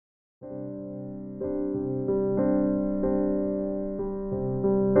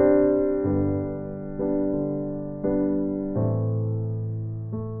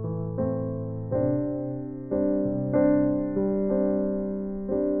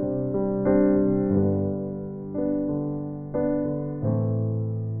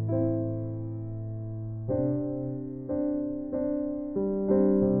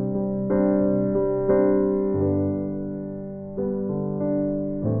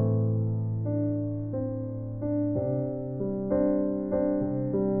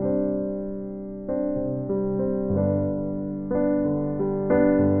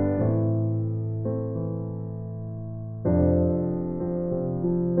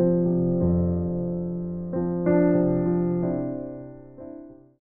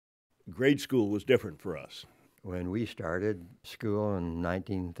grade school was different for us. When we started school in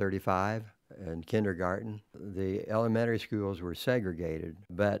 1935 in kindergarten, the elementary schools were segregated.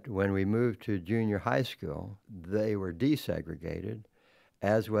 But when we moved to junior high school, they were desegregated,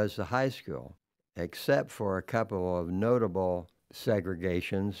 as was the high school, except for a couple of notable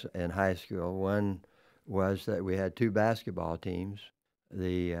segregations in high school. One was that we had two basketball teams,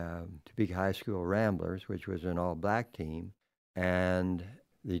 the Topeka High School Ramblers, which was an all-black team, and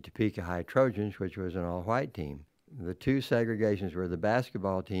the Topeka High Trojans, which was an all-white team. The two segregations were the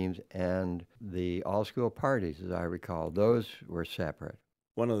basketball teams and the all-school parties, as I recall. Those were separate.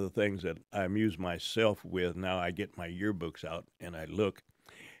 One of the things that I amuse myself with, now I get my yearbooks out and I look,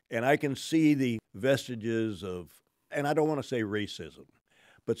 and I can see the vestiges of, and I don't want to say racism,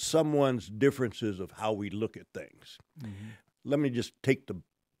 but someone's differences of how we look at things. Mm-hmm. Let me just take the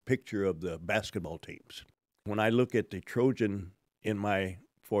picture of the basketball teams. When I look at the Trojan in my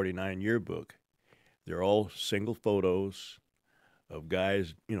 49 yearbook, they're all single photos of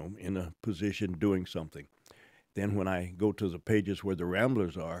guys, in a position doing something. Then when I go to the pages where the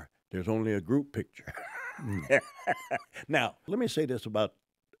Ramblers are, there's only a group picture. Now, let me say this about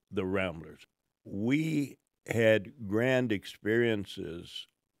the Ramblers. We had grand experiences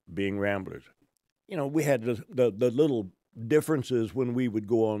being Ramblers. We had the little differences when we would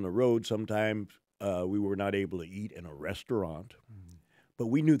go on the road. Sometimes we were not able to eat in a restaurant, but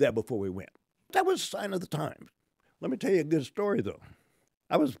we knew that before we went. That was a sign of the times. Let me tell you a good story, though.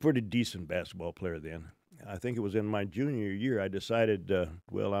 I was a pretty decent basketball player then. I think it was in my junior year I decided,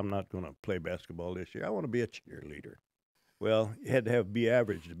 I'm not going to play basketball this year. I want to be a cheerleader. Well, you had to be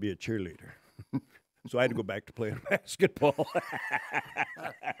average to be a cheerleader. So I had to go back to playing basketball.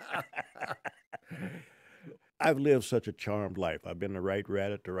 I've lived such a charmed life. I've been the right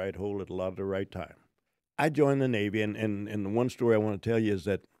rat at the right hole at a lot of the right time. I joined the Navy, and the one story I want to tell you is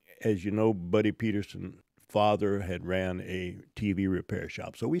that, as you know, Buddy Peterson's father had ran a TV repair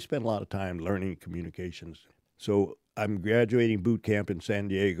shop. So we spent a lot of time learning communications. So I'm graduating boot camp in San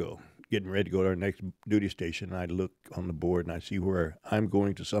Diego, getting ready to go to our next duty station. And I look on the board and I see where I'm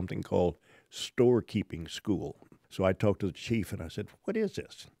going to something called storekeeping school. So I talked to the chief and I said, "What is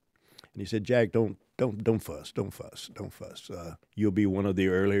this?" And he said, "Jack, don't fuss. You'll be one of the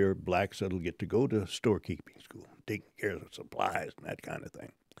earlier blacks that'll get to go to storekeeping school, taking care of the supplies and that kind of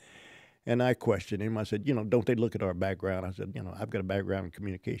thing." And I questioned him. I said, "Don't they look at our background?" I said, "I've got a background in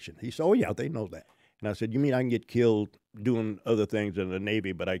communication." He said, "Oh, yeah, they know that." And I said, "You mean I can get killed doing other things in the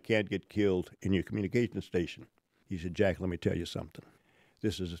Navy, but I can't get killed in your communication station?" He said, "Jack, let me tell you something.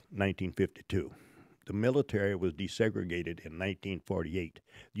 This is 1952. The military was desegregated in 1948.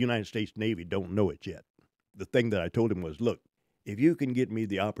 The United States Navy don't know it yet." The thing that I told him was, "Look, if you can get me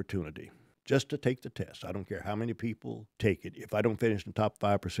the opportunity just to take the test, I don't care how many people take it. If I don't finish in the top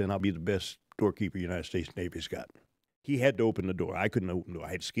 5%, I'll be the best storekeeper the United States Navy's got." He had to open the door. I couldn't open the door.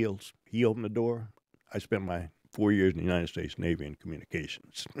 I had skills. He opened the door. I spent my 4 years in the United States Navy in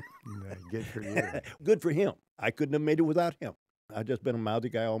communications. Good for you. Good for him. I couldn't have made it without him. I've just been a mouthy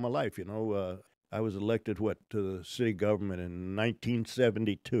guy all my life, I was elected, to the city government in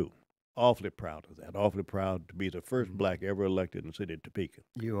 1972. Awfully proud of that. Awfully proud to be the first black ever elected in the city of Topeka.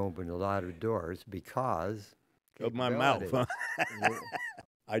 You opened a lot of doors because of my mouth. Huh?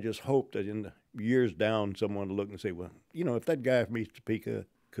 I just hope that in the years down, someone will look and say, "Well, if that guy from East Topeka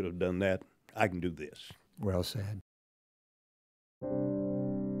could have done that, I can do this." Well said.